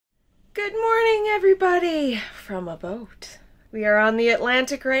Good morning, everybody, from a boat. We are on the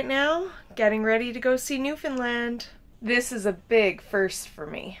Atlantic right now, getting ready to go see Newfoundland. This is a big first for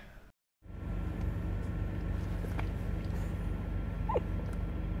me.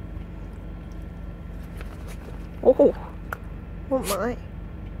 Oh my.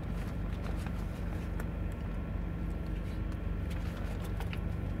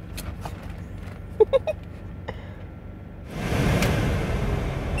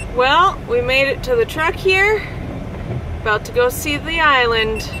 Well, we made it to the truck here. About to go see the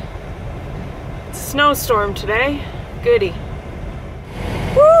island. It's a snowstorm today. Goody.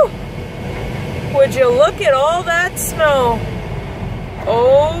 Woo! Would you look at all that snow?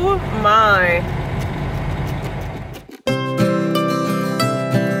 Oh my.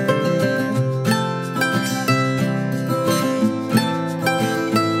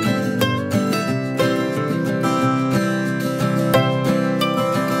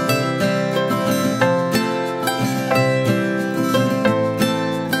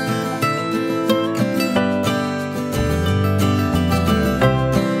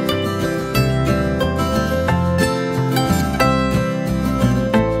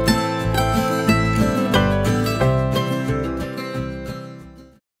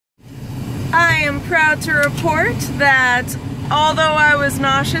 Proud to report that although I was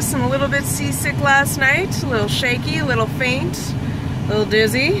nauseous and a little bit seasick last night, a little shaky, a little faint, a little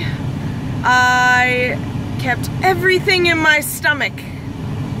dizzy, I kept everything in my stomach.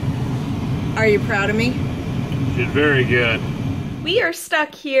 Are you proud of me? Did very good. We are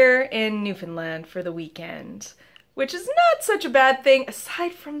stuck here in Newfoundland for the weekend, which is not such a bad thing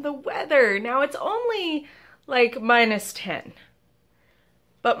aside from the weather. Now it's only like -10.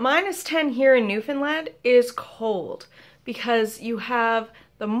 But -10 here in Newfoundland is cold because you have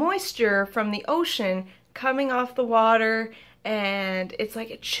the moisture from the ocean coming off the water, and it's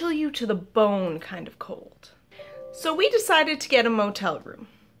like a chill you to the bone kind of cold. So we decided to get a motel room.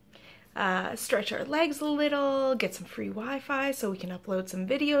 Stretch our legs a little, get some free Wi-Fi so we can upload some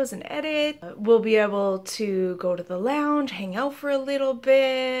videos and edit. We'll be able to go to the lounge, hang out for a little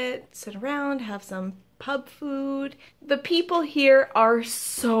bit, sit around, have some pub food. The people here are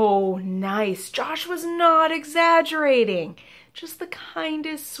so nice. Josh was not exaggerating. Just the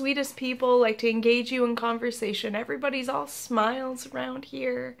kindest, sweetest people, like to engage you in conversation. Everybody's all smiles around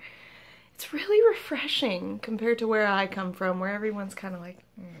here. It's really refreshing compared to where I come from, where everyone's kind of like,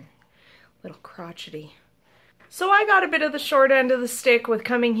 a little crotchety. So I got a bit of the short end of the stick with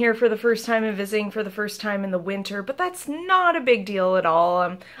coming here for the first time and visiting for the first time in the winter, but that's not a big deal at all.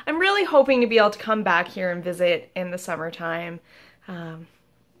 I'm really hoping to be able to come back here and visit in the summertime.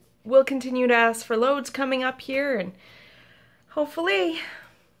 We'll continue to ask for loads coming up here, and hopefully.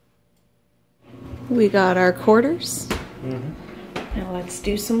 We got our quarters. Now let's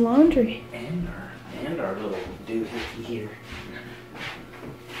do some laundry. And our little doohickey here.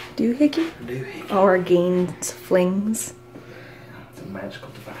 Doohickey? Doohickey. Our gains flings. It's a magical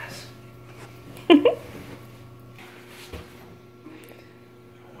device.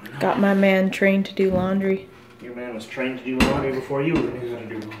 Got my man trained to do laundry. Your man was trained to do laundry before you knew how to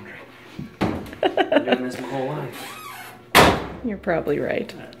do laundry. I've been doing this my whole life. You're probably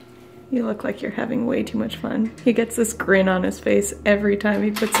right. You look like you're having way too much fun. He gets this grin on his face every time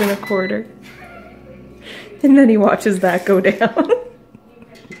he puts in a quarter. And then he watches that go down.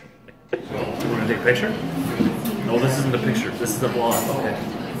 We're gonna take a picture? No, this isn't a picture. This is a vlog. Okay.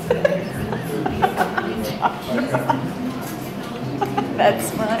 That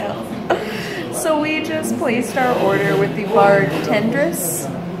smile. So we just placed our order with the bartendress.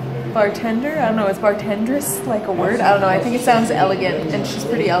 Bartender? I don't know, is bartendress like a word? I don't know, I think it sounds elegant, and she's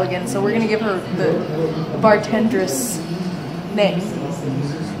pretty elegant, so we're gonna give her the bartendress name,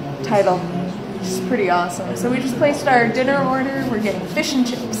 title. She's pretty awesome. So we just placed our dinner order. We're getting fish and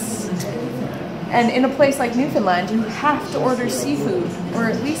chips. And in a place like Newfoundland, you have to order seafood, or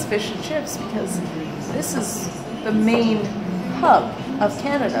at least fish and chips, because this is the main hub of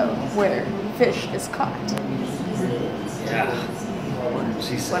Canada where fish is caught. Yeah.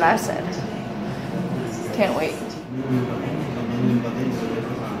 She said. What I said. Can't wait.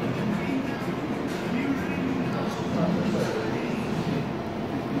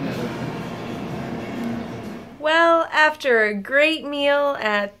 Well, after a great meal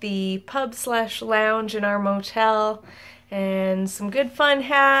at the pub/lounge in our motel and some good fun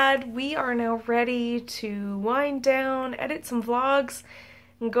had, we are now ready to wind down, edit some vlogs,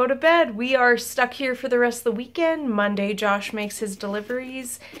 and go to bed. We are stuck here for the rest of the weekend. Monday, Josh makes his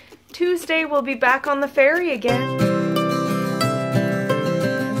deliveries. Tuesday, we'll be back on the ferry again.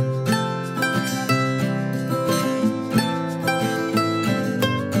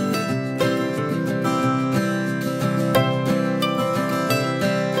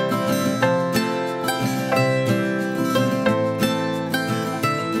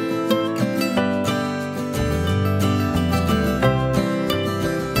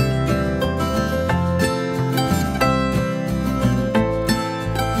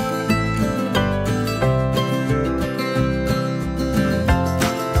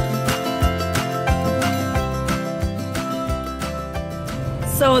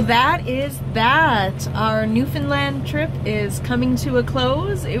 So that is that. Our Newfoundland trip is coming to a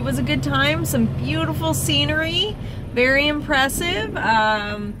close. It was a good time, some beautiful scenery, very impressive.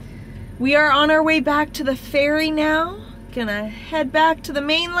 We are on our way back to the ferry now. Gonna head back to the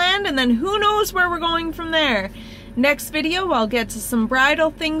mainland, and then who knows where we're going from there. Next video I'll get to some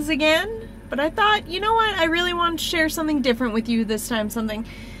bridal things again, but I thought, you know what, I really want to share something different with you this time,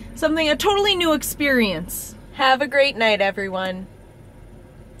 a totally new experience. Have a great night, everyone.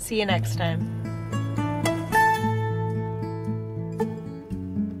 See you next time.